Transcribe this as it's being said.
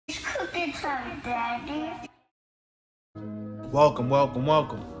Get some, Daddy. Welcome.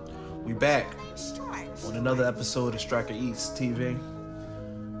 We back on another episode of Striker Eats TV.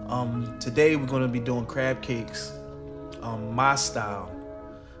 Today we're going to be doing crab cakes, my style.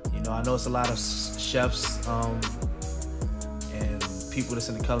 You know, I know it's a lot of chefs and people that's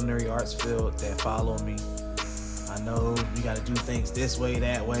in the culinary arts field that follow me. I know we got to do things this way,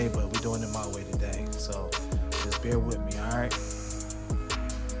 that way, but we're doing it my way today. So just bear with me, all right?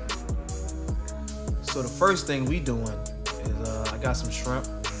 So the first thing we doing is I got some shrimp.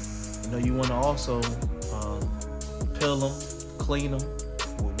 You know, you want to also peel them, clean them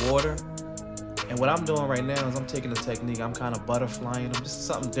with water. And what I'm doing right now is I'm taking a technique. I'm kind of butterflying them, just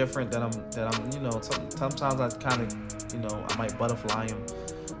something different that I'm, you know, sometimes I kind of, you know, I might butterfly them.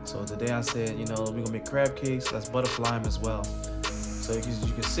 So today I said, you know, we're gonna make crab cakes. Let's butterfly them as well. So as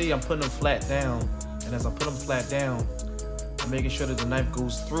you can see, I'm putting them flat down, and as I put them flat down, I'm making sure that the knife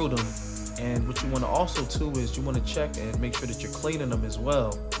goes through them. And what you want to also too is you want to check and make sure that you're cleaning them as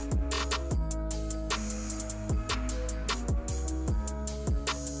well.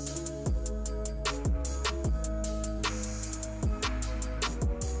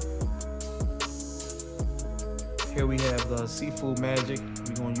 Here we have the seafood magic.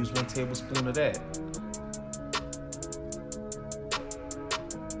 We're going to use 1 tablespoon of that.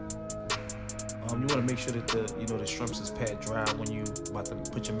 You want to make sure that the shrimps is pat dry when you about to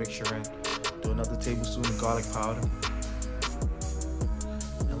put your mixture in. Do another tablespoon of garlic powder.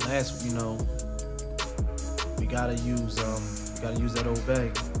 And last, you know, we gotta use that Old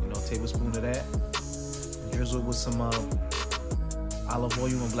Bay. You know, a tablespoon of that. And drizzle with some olive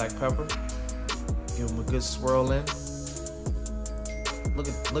oil and black pepper. Give them a good swirl in. Look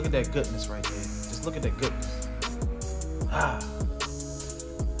at that goodness right there. Just look at that goodness.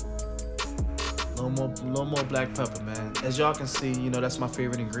 A little more black pepper, man. As y'all can see, you know, that's my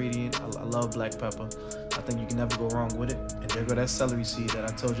favorite ingredient. I love black pepper. I think you can never go wrong with it. And there go that celery seed that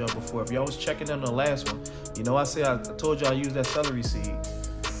I told y'all before. If y'all was checking in on the last one, you know I told y'all I use that celery seed.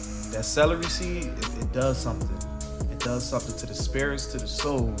 That celery seed, it does something. It does something to the spirits, to the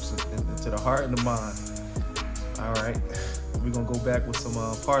souls, and to the heart and the mind. All right, we're gonna go back with some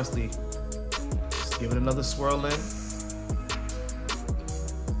parsley. Just give it another swirl in.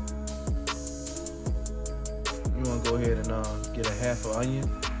 You want to go ahead and get a half an onion.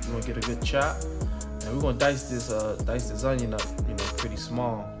 You want to get a good chop, and we're gonna dice this onion up, you know, pretty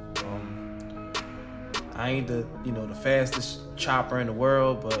small. I ain't the fastest chopper in the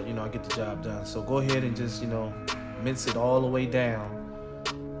world, but you know I get the job done. So go ahead and just mince it all the way down.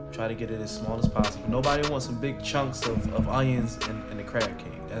 Try to get it as small as possible. Nobody wants some big chunks of onions in the crab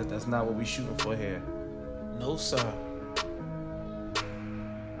cake. That's not what we're shooting for here. No sir.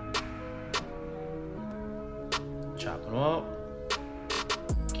 Chop them up.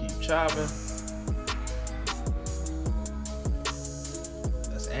 Keep chopping.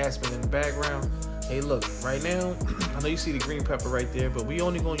 That's aspirin in the background. Hey, look, right now, I know you see the green pepper right there, but we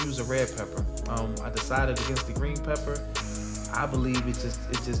only gonna use a red pepper. I decided against the green pepper. I believe it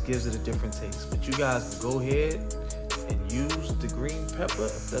just gives it a different taste. But you guys can go ahead and use the green pepper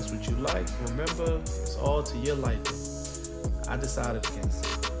if that's what you like. Remember, it's all to your liking. I decided against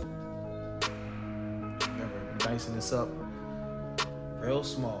it. Dicing this up real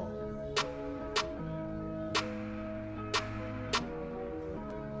small.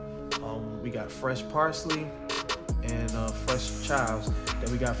 We got fresh parsley and fresh chives that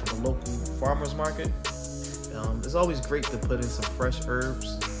we got from a local farmer's market. It's always great to put in some fresh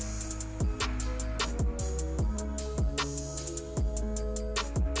herbs.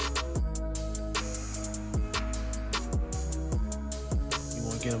 You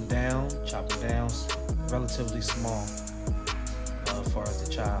want to get them down, chop them down relatively small as far as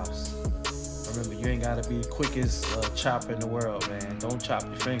the chives. Remember, you ain't gotta be the quickest chopper in the world, man. Don't chop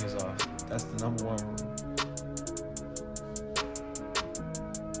your fingers off. That's the #1 rule.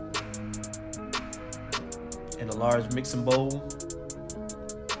 In a large mixing bowl,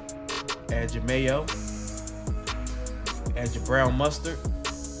 add your mayo, add your brown mustard,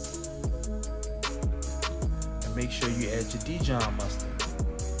 and make sure you add your Dijon mustard.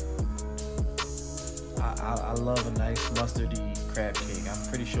 I love a nice mustardy crab cake. I'm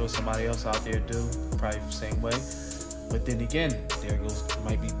pretty sure somebody else out there do, probably the same way. But then again, there goes,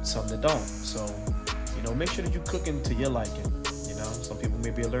 might be some that don't. So, you know, make sure that you're cooking to your liking. You know, some people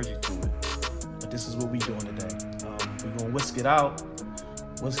may be allergic to it. But this is what we're doing today. We're gonna whisk out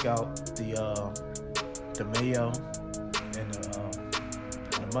the mayo and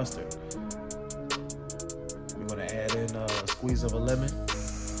the mustard. We're gonna add in a squeeze of a lemon.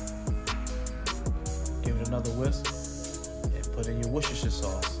 Give it another whisk and put in your Worcestershire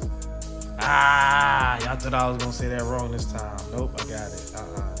sauce. Ah, y'all thought I was gonna say that wrong this time. Nope, I got it. It's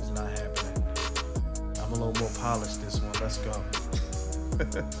not happening. I'm a little more polished this one. Let's go.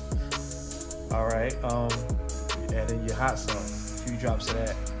 All right. Add in your hot sauce. A few drops of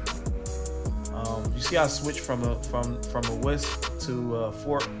that. You see, I switched from a whisk to a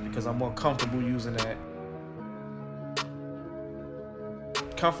fork because I'm more comfortable using that.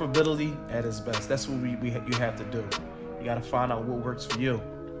 Comfortability at its best. That's what you have to do. You got to find out what works for you.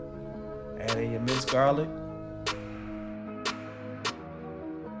 Add in your minced garlic.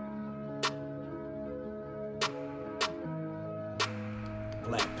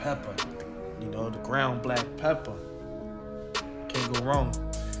 Black pepper. You know, the ground black pepper. Can't go wrong.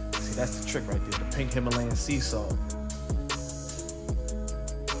 See, that's the trick right there. The pink Himalayan sea salt.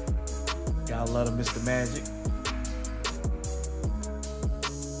 Gotta love Mr. Magic.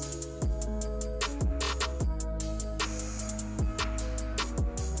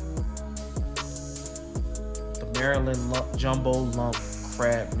 Maryland jumbo lump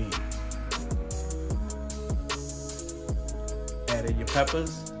crab meat. Add in your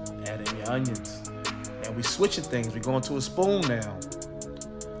peppers, add in your onions. And we switching things. We're going to a spoon now.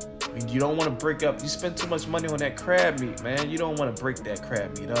 I mean, you don't want to break up. You spend too much money on that crab meat, man. You don't want to break that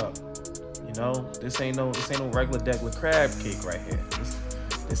crab meat up. You know, this ain't no regular degular crab cake right here.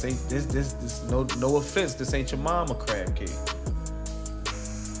 This no offense. This ain't your mama crab cake.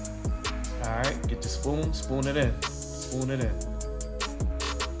 Alright, get the spoon, spoon it in. Spoon it in.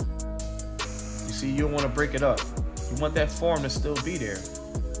 You see, you don't want to break it up. You want that form to still be there.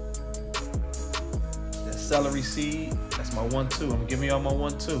 That celery seed, that's my 1-2. I'm gonna give you all my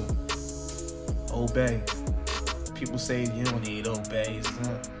 1-2. Obey. People say you don't need obey.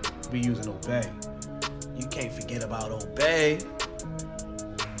 We using obey. You can't forget about obey.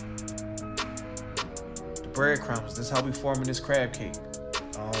 The breadcrumbs, this is how we forming this crab cake.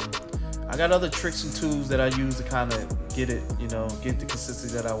 I got other tricks and tools that I use to kind of get it, you know, get the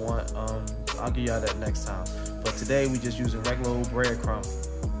consistency that I want. I'll give y'all that next time. But today we just using regular old breadcrumb.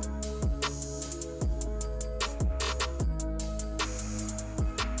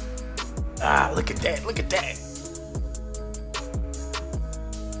 Ah, look at that, look at that.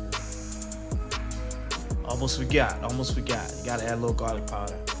 Almost forgot. You gotta add a little garlic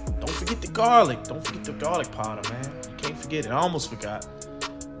powder. Don't forget the garlic. Don't forget the garlic powder, man. You can't forget it. I almost forgot.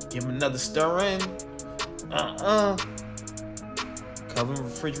 Give them another stir in. Cover and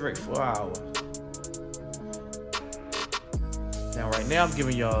refrigerate for an hour. Now, right now, I'm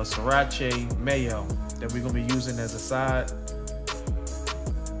giving y'all sriracha mayo that we're gonna be using as a side.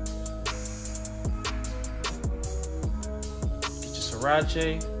 Get your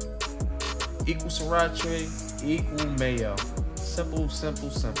sriracha. Equal sriracha, equal mayo. Simple, simple,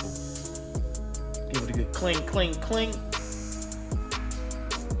 simple. Give it a good clink, clink, clink.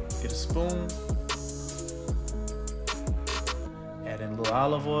 Get a spoon. Add in a little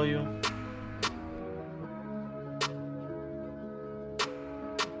olive oil.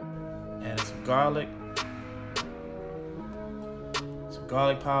 Add in some garlic. Some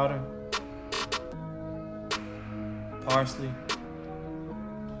garlic powder. Parsley.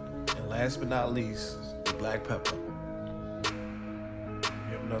 And last but not least, the black pepper.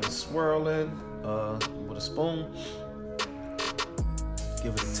 You have another swirl in with a spoon.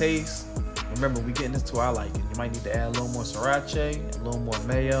 Give it a taste. Remember, we're getting this to our liking. You might need to add a little more sriracha, a little more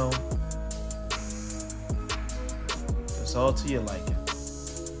mayo. It's all to your liking.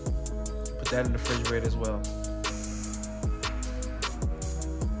 Put that in the refrigerator as well.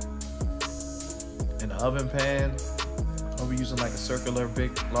 In the oven pan, I'll be using like a circular,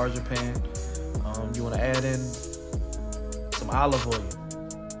 big, larger pan. You want to add in some olive oil.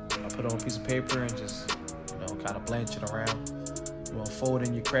 I put it on a piece of paper and just, kind of blanch it around. You want to fold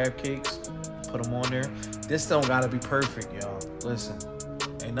in your crab cakes, put them on there. This don't gotta be perfect, y'all. Listen,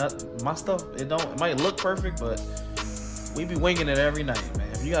 ain't nothing. My stuff, it might look perfect, but we be winging it every night, man.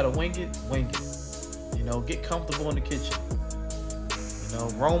 If you gotta wing it, wing it. Get comfortable in the kitchen.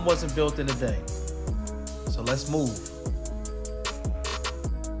 Rome wasn't built in a day, so let's move.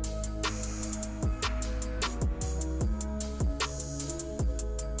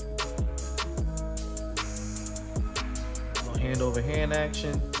 Hand over hand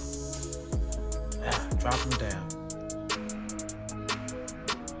action. Drop them down.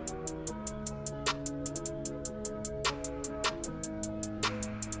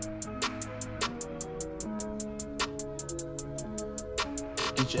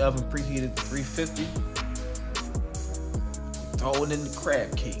 Get your oven preheated to 350. Throw it in the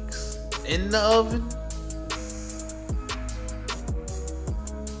crab cakes. In the oven.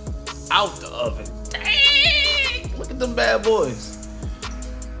 Out the oven. Dang! Look at them bad boys.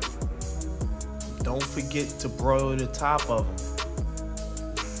 Don't forget to broil the top of them.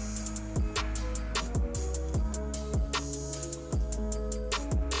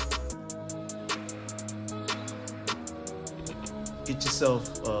 Get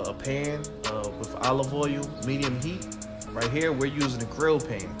yourself a pan with olive oil, medium heat. Right here, we're using a grill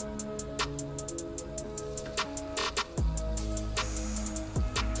pan.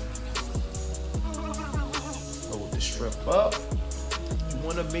 Load the shrimp up. You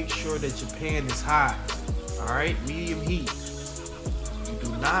want to make sure that your pan is hot. All right, medium heat. You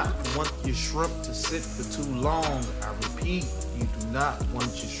do not want your shrimp to sit for too long. I repeat, you do not want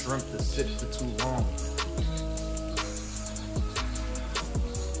your shrimp to sit for too long.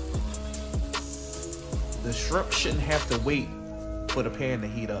 The shrimp shouldn't have to wait for the pan to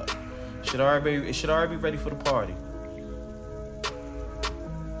heat up. It should already be ready for the party.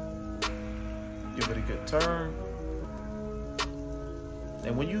 Give it a good turn.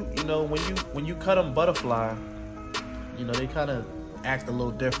 And when you cut them butterfly, they kind of act a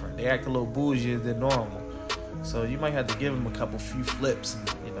little different. They act a little bougier than normal. So you might have to give them a few flips and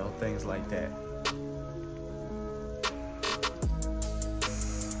things like that.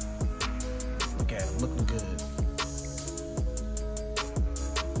 Look at them, looking good.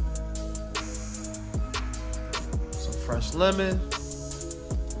 Some fresh lemon.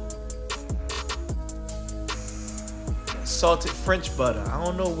 Salted French butter. I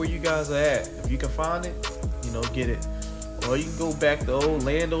don't know where you guys are at. If you can find it, get it. Or you can go back to old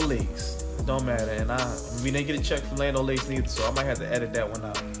Land O'Lakes. It don't matter. And we didn't get a check from Land O'Lakes neither, so I might have to edit that one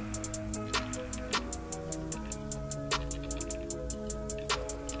out.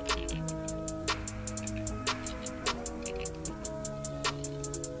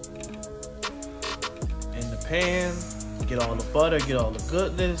 In the pan, get all the butter, get all the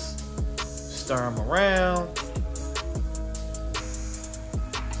goodness, stir them around.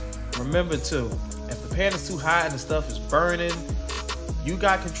 Remember too, if the pan is too hot and the stuff is burning, you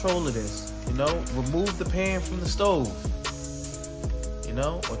got control of this. Remove the pan from the stove.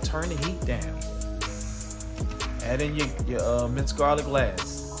 Or turn the heat down. Add in your minced garlic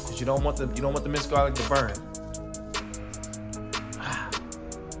last, because you don't want the minced garlic to burn.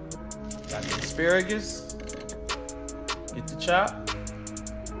 Got the asparagus. Get the chop.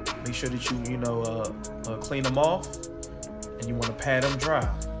 Make sure that you clean them off, and you want to pat them dry.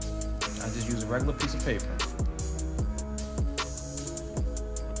 I just use a regular piece of paper.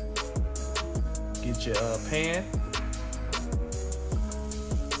 Get your pan,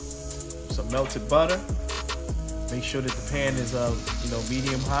 some melted butter. Make sure that the pan is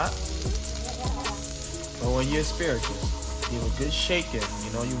medium hot. Throw in your asparagus. Give a good shaking.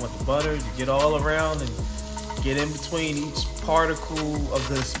 You want the butter to get all around and get in between each particle of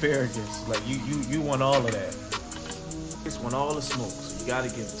the asparagus. Like you want all of that. Just want all the smoke, so you gotta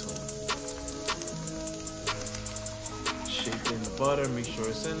give it to them. Shake in the butter, make sure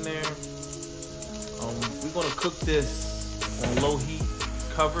it's in there. We're gonna cook this on low heat,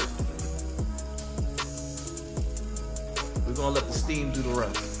 covered. We're gonna let the steam do the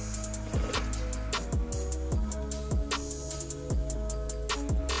rest.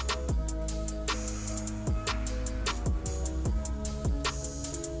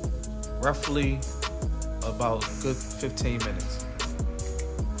 Roughly about a good 15 minutes.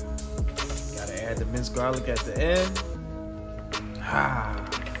 Gotta add the minced garlic at the end.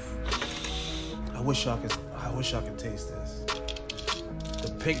 I wish y'all could taste this. The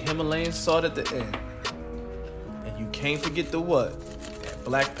pink Himalayan salt at the end. And you can't forget the what? That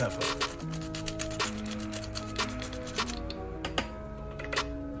black pepper.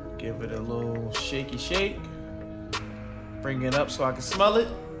 Give it a little shaky shake. Bring it up so I can smell it.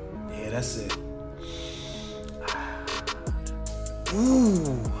 Yeah, that's it.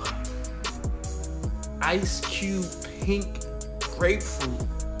 Ooh. Ice cube pink grapefruit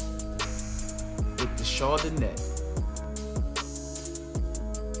with the chardonnay.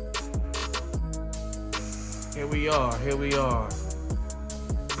 Here we are.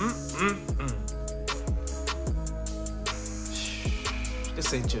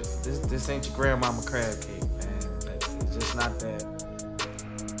 This ain't your grandmama crab cake, man. It's just not that.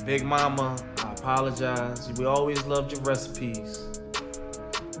 Big Mama, I apologize. We always loved your recipes.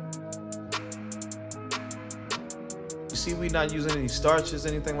 You see, we not using any starches,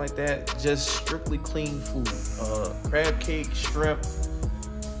 anything like that. Just strictly clean food. Crab cake, shrimp,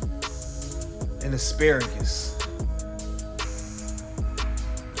 and asparagus.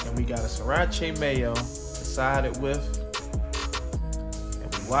 And we got a sriracha mayo to side it with.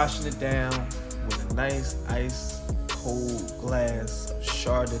 And we washing it down with a nice ice cold glass of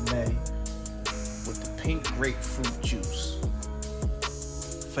Chardonnay with the pink grapefruit juice.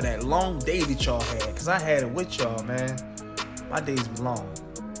 for that long day that y'all had, because I had it with y'all, man. My days be long.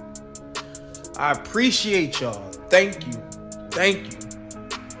 I appreciate y'all. Thank you. Thank you.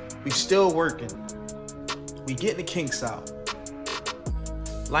 We still working. We getting the kinks out.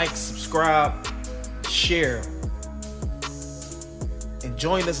 Like, subscribe, share, and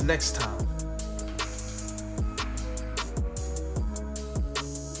join us next time.